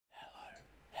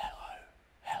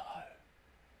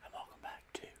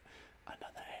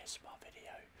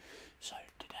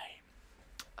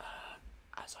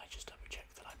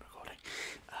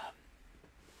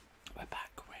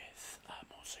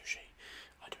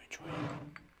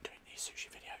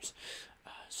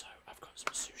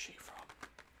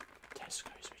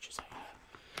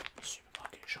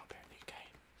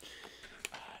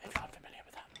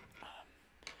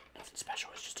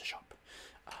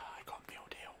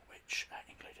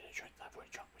I've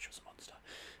already drunk, which was a monster.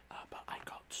 But I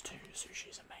got 2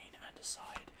 sushis, a main and a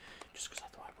side, just because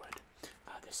I thought I would.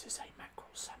 This is a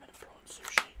mackerel salmon and prawn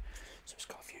sushi, so it's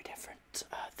got a few different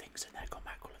things in there. Got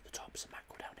mackerel at the top, some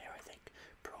mackerel down here, I think.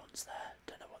 Prawns there.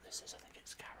 Don't know what this is. I think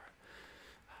it's carrot.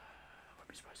 I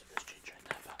wouldn't be surprised if there's ginger in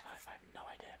there, but I have no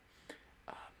idea.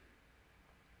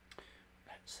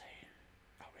 Let's see.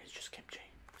 Oh, it's just kimchi.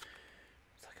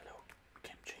 It's like a little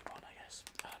kimchi one, I guess.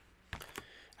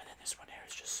 And then this one here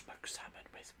is just smoked salmon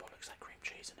with what looks like cream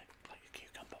cheese and like a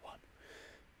cucumber one.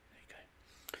 There you go.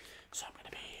 So I'm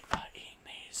going to be eating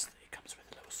these. It comes with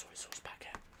a little soy sauce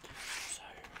packet. So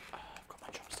I've got my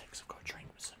chopsticks. I've got a drink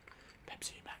with some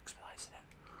Pepsi Max with ice in it.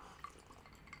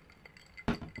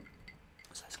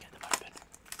 So let's get them open.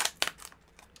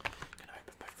 I'm going to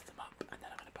open both of them up, and then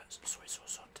I'm going to put some soy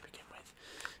sauce on to begin with,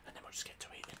 and then we'll just get to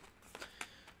eating.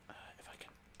 If I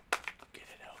can get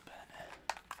it open.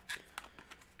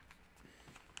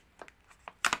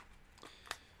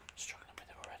 Struggling with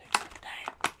it already. Dang.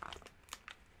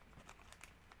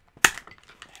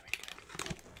 There we go.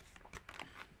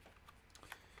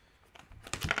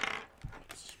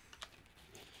 Oops.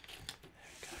 There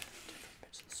we go. Different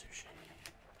bits of the sushi.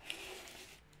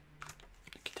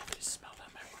 You can definitely smell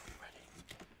that mackerel already.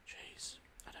 Jeez.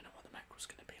 I don't know what the mackerel's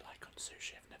going to be like on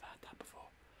sushi. I've never had that before.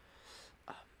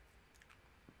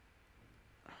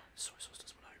 Soy sauce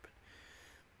doesn't want to open.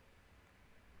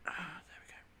 There we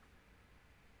go.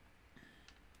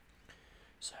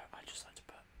 So I just like to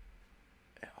put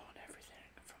it on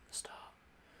everything from the start.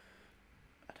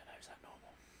 I don't know, is that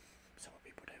normal? Is that what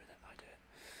people do with it? I do it.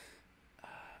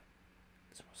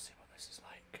 So we'll see what this is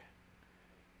like.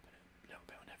 Put a little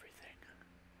bit on everything.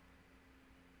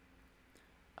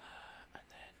 And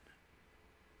then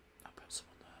I'll put some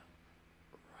on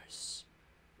the rice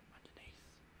underneath.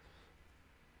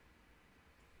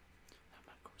 That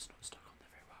mackerel's not stuck on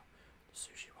there very well. The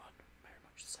sushi one, very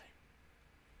much the same.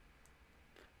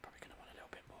 Probably going to want a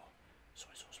little bit more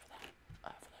soy sauce for that,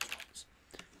 for those ones.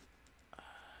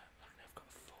 Luckily I've got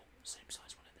a full same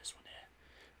size one in this one here,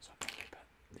 so I'll probably put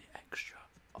the extra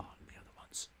on the other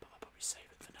ones, but I'll probably save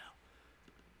it for now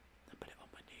and put it on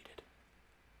when needed.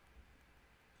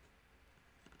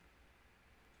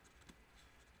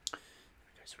 There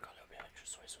we go, so we've got a little bit of extra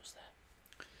soy sauce there.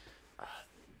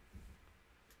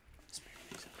 Let's move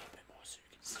these a little bit more so you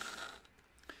can see.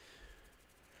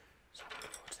 So I'm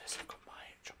looking forward to this. I've got my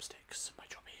chopsticks, my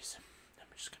choppies, and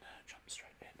we're just going to jump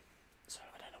straight in. So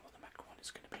I don't know what the mackerel one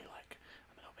is going to be like.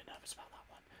 I'm a little bit nervous about that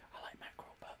one. I like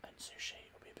mackerel, but in sushi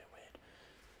it'll be a bit weird.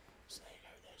 So there you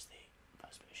go, there's the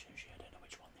first bit of sushi. I don't know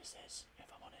which one this is, if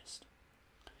I'm honest.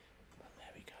 But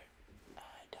there we go.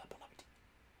 And bon appetit.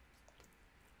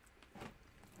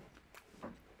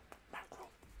 Mackerel.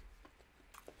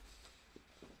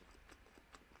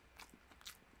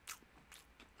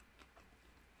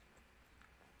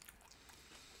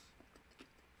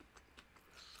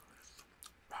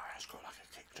 Right, it's got like a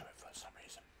kick to it for some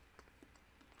reason.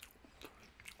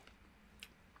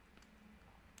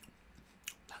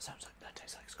 That sounds like, that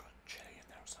tastes like it's got chili in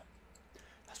there or something.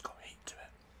 That's got heat to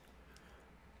it.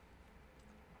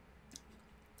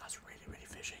 That's really, really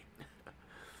fishy.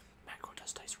 Mackerel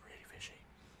does taste really fishy,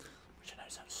 which I know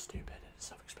sounds stupid and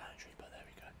self-explanatory, but there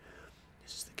we go.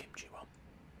 This is the kimchi one,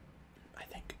 I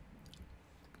think.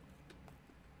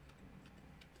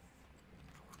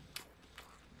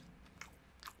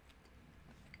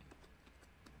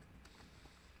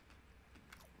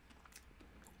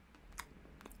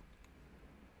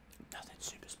 Nothing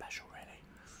super special really.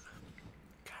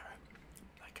 Carrot,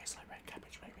 I guess like red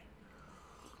cabbage maybe.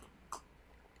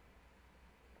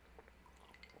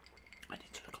 I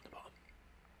need to look on the bottom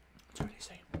to really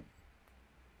see.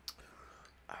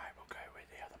 Alright, we'll go with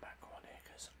the other mackerel one here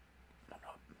because I'm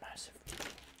not massive,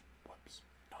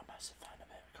 not a massive fan of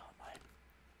it, I can't lie.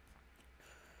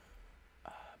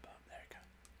 But there we go.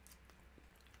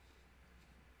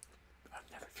 I've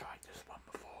never tried this one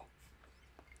before.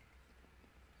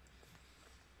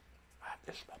 I had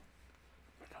this one,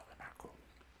 but not the mackerel.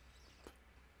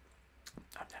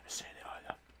 I've never seen it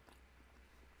either.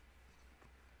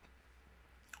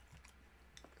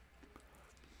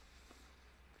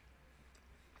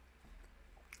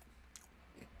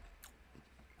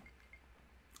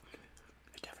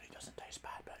 It definitely doesn't taste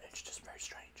bad, but it's just very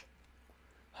strange.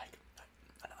 Like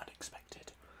an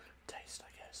unexpected taste,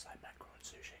 I guess, like mackerel and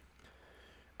sushi.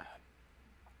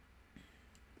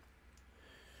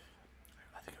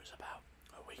 I think it was about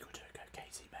a week or two ago.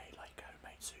 Katie made like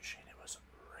homemade sushi, and it was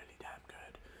really damn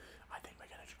good. I think I'm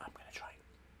gonna try and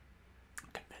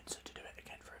convince her to do it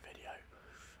again for a video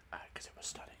because it was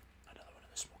stunning. Another one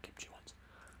of the small kimchi ones,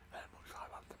 and we'll try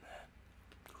one from there.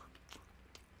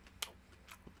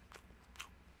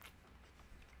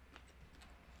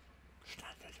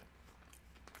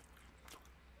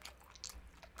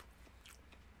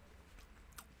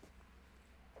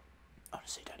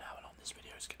 obviously don't know how long this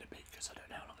video is going to be because I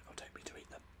don't know how long it will take me to eat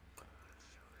them.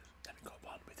 Then we got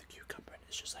one with a cucumber, and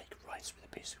it's just like rice with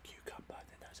a piece of cucumber,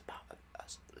 and then that's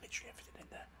literally everything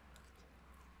in there.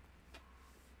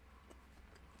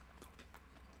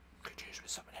 Could use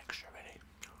with something extra, really.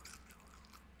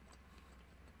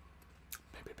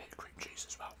 Maybe a bit of cream cheese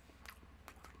as well.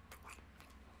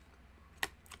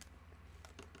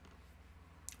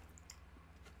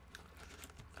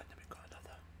 And then we've got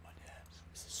another one here.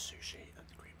 This is sushi and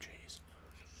cream cheese.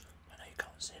 I know you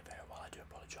can't see it very well, I do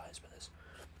apologise, but there's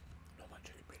not much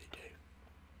you can really do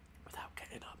without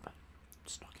getting up and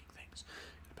snocking things.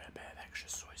 Put a bit of extra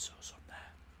soy sauce on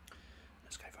there.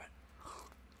 Let's go for it.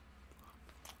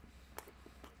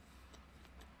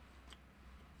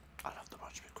 I love the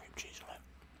bunch with cream cheese on it.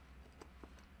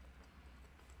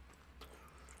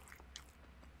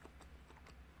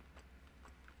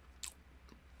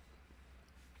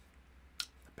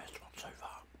 The best one so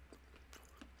far.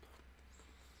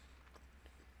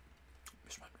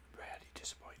 This one rarely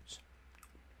disappoints.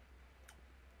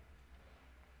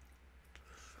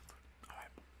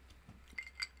 Alright.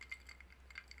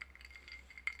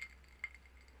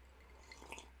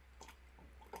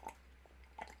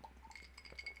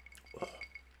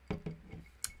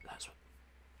 That's what.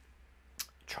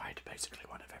 Tried basically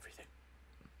one of everything.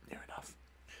 Near enough.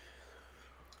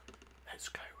 Let's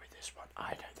go with this one.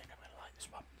 I don't think I'm going to like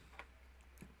this one.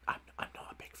 I'm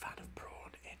not a big fan of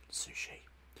prawn in sushi.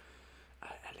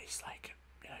 At least like,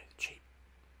 you know, cheap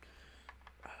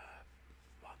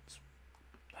ones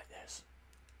like this.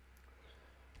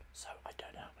 So I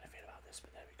don't know how I'm going to feel about this,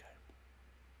 but there we go.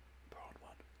 Prawn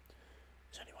one.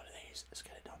 There's only one of these. Let's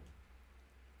get it done.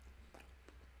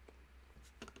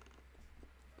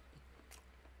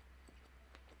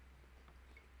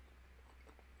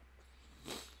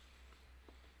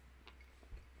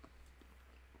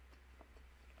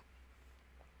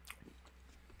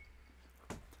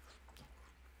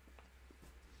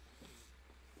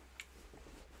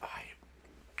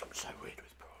 I'm so weird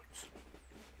with prawns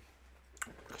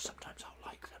because sometimes I'll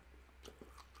like them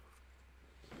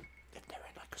if they're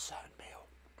in like a certain meal.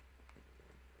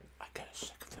 I get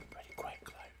sick of them pretty quick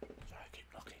though, so I keep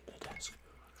knocking the desk.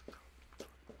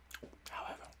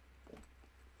 However,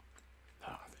 there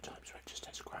are other times where it just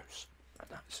tastes gross, and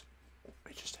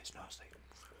it just tastes nasty.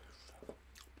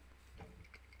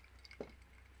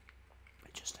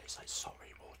 It just tastes like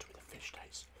salty water with a fish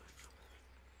taste.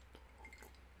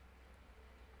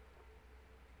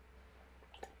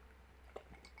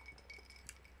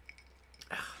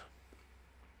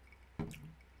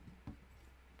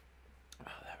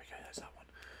 There's that one.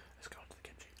 Let's go on to the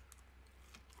kimchi.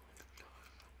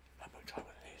 I'm going to try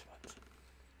one of these ones.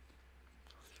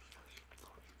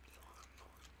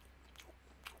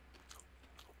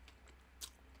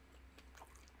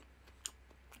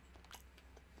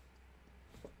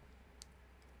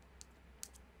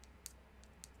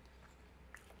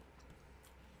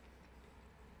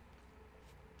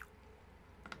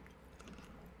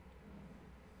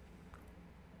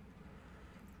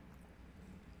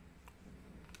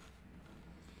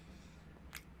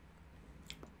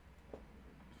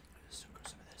 Still got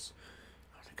some of this.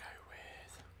 I'm going to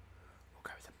we'll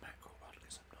go with the mackerel one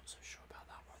because I'm not so sure about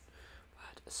that one.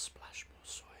 I had a splash more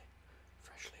soy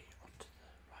freshly onto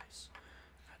the rice,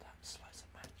 and that slice of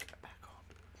mac back on.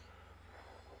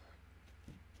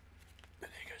 And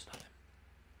there goes nothing.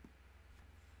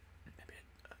 Maybe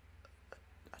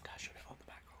a dash of it on the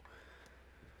mackerel.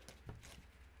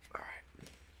 Alright,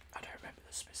 I don't remember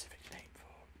the specific name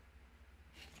for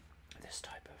this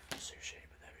type of sushi,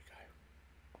 but there we go.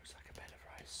 Looks like a bed of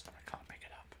rice, and I can't pick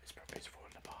it up. It's probably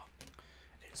falling apart.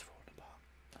 It is falling apart.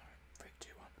 Alright, 3, 2,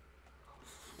 1.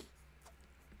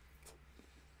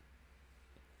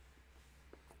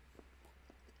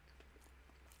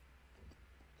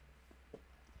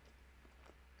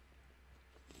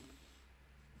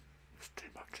 It's too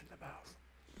much in the mouth.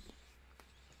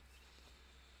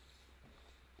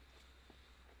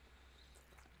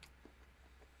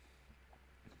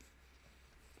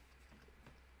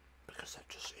 Because I've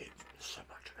just eaten so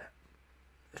much of it.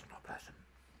 It's not pleasant.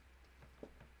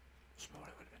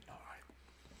 Smaller would have been alright.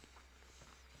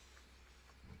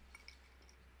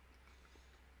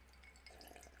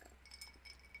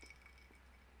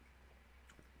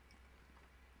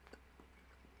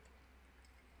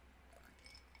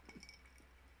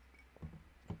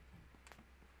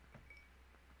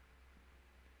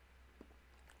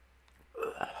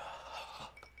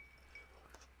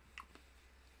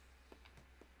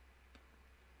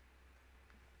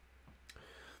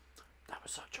 That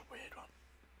was such a weird one,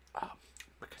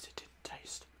 because it didn't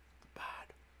taste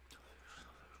bad.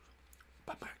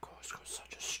 But mackerel is just got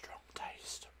such a strong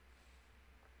taste.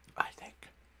 I think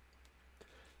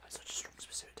that's such a strong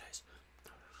specific taste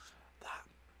that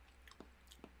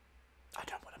I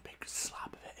don't want a big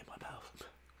slab of it in my mouth.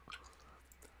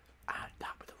 And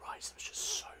that with the rice, was just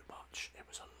so much. It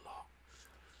was a lot.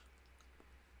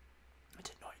 I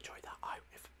did not enjoy that.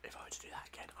 If I were to do that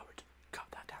again, I would cut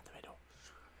that down the middle.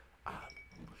 And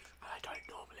I don't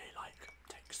normally like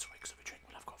take swigs of a drink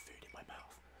when I've got food in my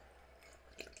mouth.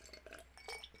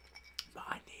 But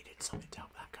I needed something to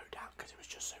help that go down because it was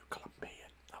just so clumpy,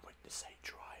 and I wouldn't say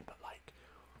dry, but like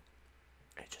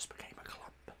it just became a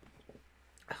clump.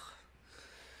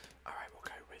 Alright, we'll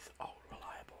go with Old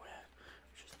Reliable here,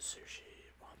 which is the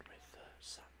sushi one with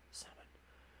salmon.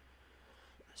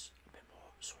 There's a bit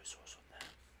more soy sauce on there.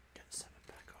 Get the salmon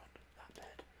back on that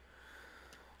bed.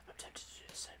 I'm tempted to do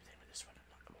the same thing with this one.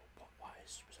 What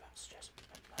Wise was about to suggest, and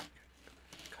like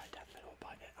go down the middle,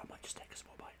 bite it. I might just take a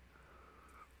small bite.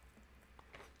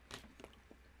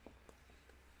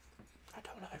 I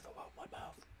don't want to overwhelm my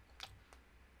mouth.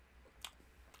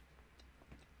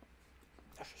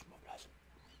 That's just more pleasant.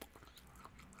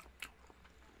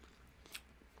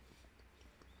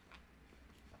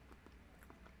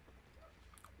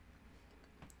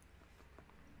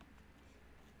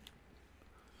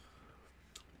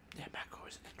 Yeah, mackerel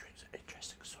is an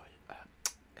interesting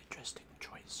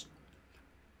choice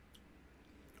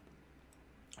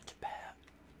to pair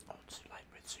onto like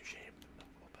with sushi,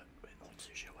 or on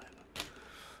sushi or whatever.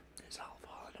 It's all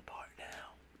falling apart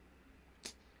now.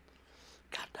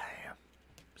 God damn!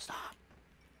 Stop!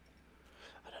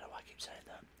 I don't know why I keep saying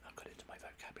that. I've got it into my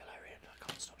vocabulary and I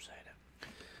can't stop saying it.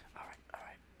 Alright.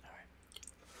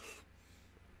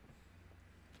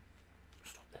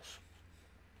 Stop this.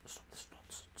 Stop this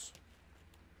nonsense.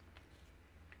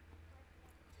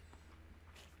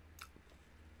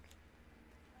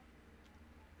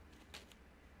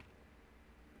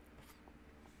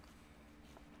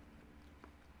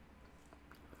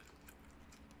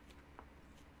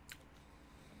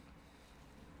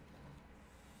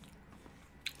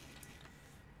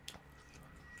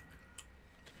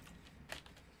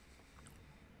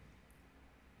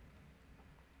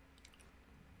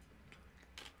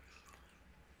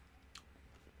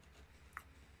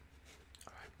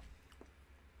 Alright.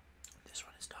 This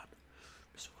one is done.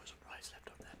 There's always some rice left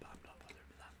on there, but I'm not bothered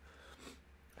with that.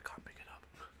 I can't pick it up.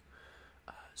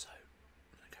 So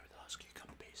I'm going to go with the last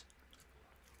cucumber piece.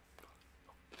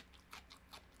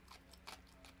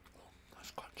 Oh,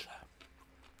 nice crunch there.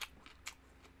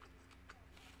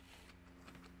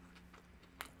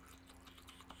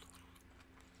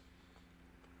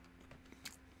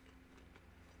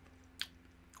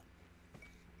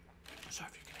 So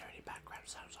if you can hear any background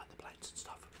sounds like the planes and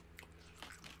stuff.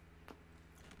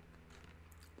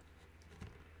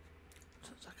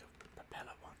 Sounds like a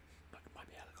propeller one, but it might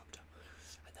be a helicopter.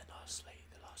 And then lastly,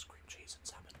 the last cream cheese and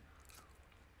salmon.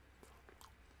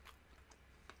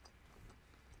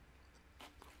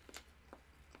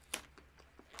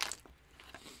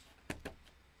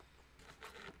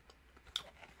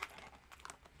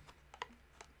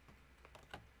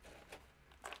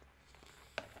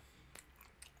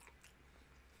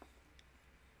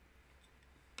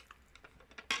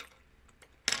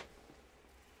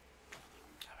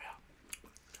 There we are.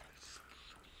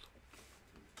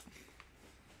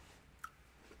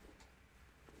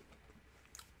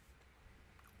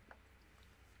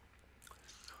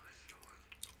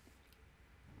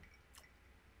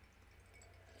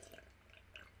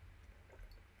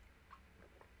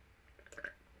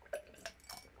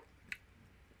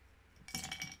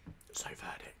 So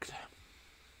verdict.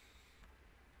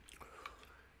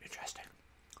 Interesting.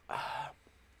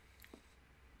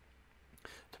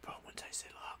 The prawn one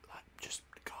tasted like just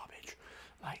garbage,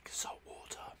 like salt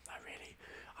water. I really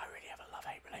have a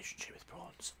love-hate relationship with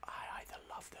prawns. I either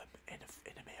love them in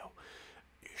a meal,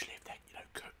 usually if they're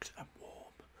cooked and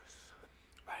warm,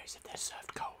 whereas if they're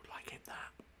served cold, like in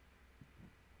that,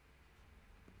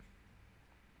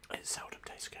 it seldom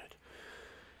tastes good.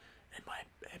 In my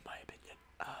opinion.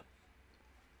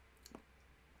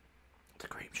 The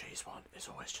cream cheese one is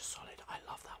always just solid. I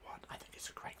love that one. I think it's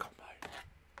a great combo.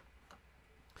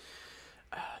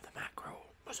 The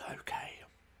mackerel was okay.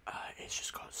 It's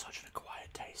just got such an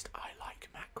acquired taste. I like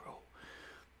mackerel,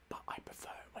 but I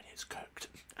prefer when it's cooked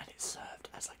and it's served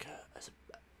as like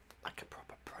a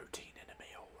proper protein in a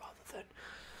meal rather than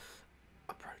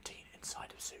a protein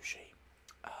inside of sushi.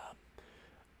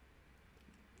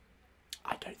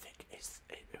 I don't think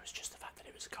it was just the fact that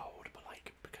it was cold, but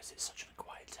like because it's such an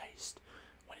acquired taste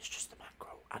when it's just the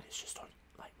mackerel and it's just on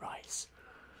like rice,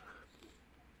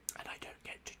 and I don't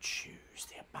get to choose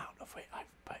the amount of it I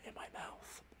put in my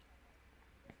mouth.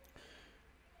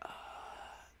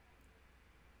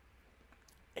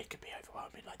 it could be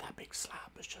overwhelming. Like that big slab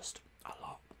was just a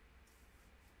lot.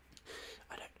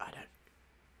 I don't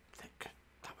think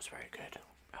that was very good.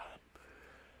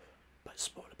 But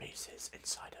smaller pieces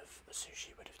inside of the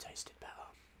sushi would have tasted better.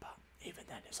 But even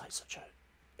then, it's like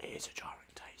it is a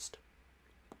jarring taste.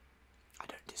 I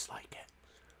don't dislike it,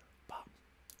 but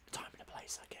time and a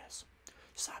place, I guess.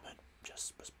 Salmon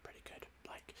just was pretty good.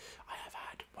 Like, I have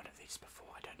had one of these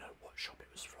before. I don't know what shop it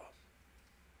was from,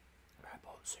 where I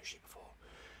bought sushi before,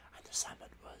 and the salmon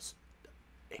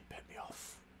it put me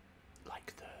off,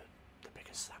 like the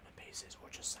biggest salmon pieces, or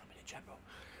just salmon in general,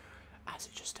 as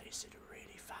it just tasted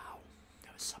really foul.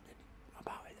 There was something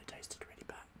about it that tasted really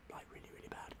bad, like really, really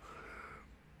bad.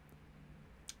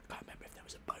 I can't remember if there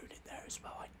was a bone in there as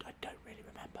well. I don't really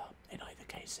remember. In either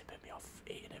case, it put me off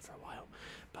eating it for a while,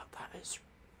 but that has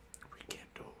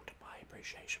rekindled my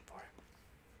appreciation for it.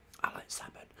 I like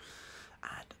salmon,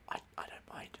 and I don't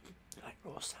mind like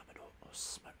raw salmon or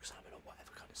smoked salmon or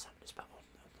whatever kind of salmon is put on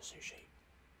the sushi,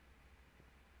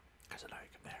 because I know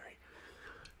it can vary.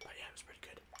 But yeah, it was pretty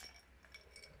good.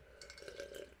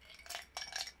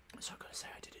 So I've got to say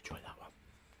I did enjoy that one.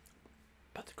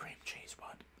 But the cream cheese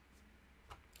one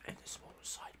in the small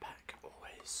side pack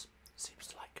always seems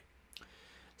to like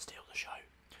steal the show.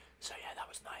 So yeah, that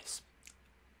was nice.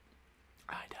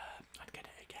 I'd get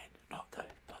it again. Not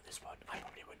this one. I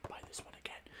probably wouldn't buy this one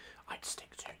again. I'd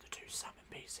stick to the 2 salmon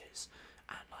pieces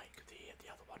and like the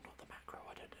other one, not the mackerel.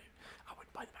 I don't know. I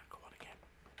wouldn't buy the mackerel one again.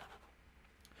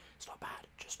 It's not bad,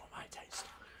 just not my taste.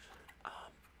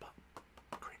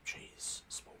 But cream cheese,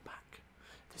 small pack,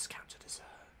 discounted as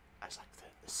like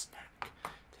the snack,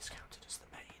 discounted as the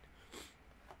main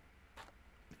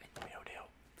in the meal deal.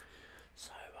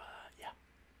 So yeah,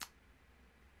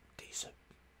 decent.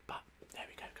 But there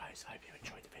we go, guys. I hope you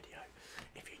enjoyed the video.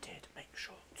 If you did, make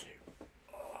sure to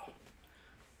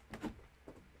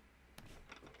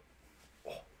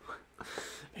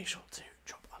make sure to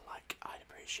drop a like. I'd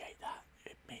appreciate that.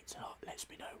 It means a lot. Lets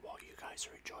me know what you guys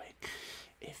are enjoying.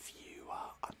 If you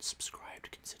are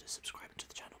unsubscribed, consider subscribing to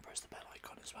the channel. Press the bell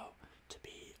icon as well to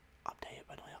be updated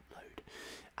when I upload,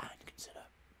 and consider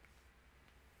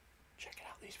checking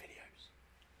out these videos.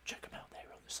 Check them out there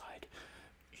on the side.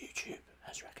 YouTube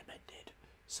has recommended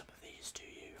some of these to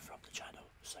you from the channel,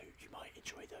 so you might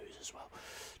enjoy those as well.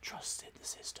 Trust in the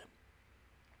system,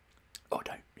 or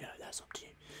don't, that's up to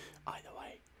you. Either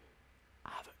way,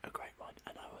 have a great one,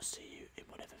 and I will see you in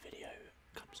whatever video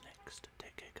comes next.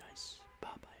 Take care, guys. Bye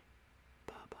bye.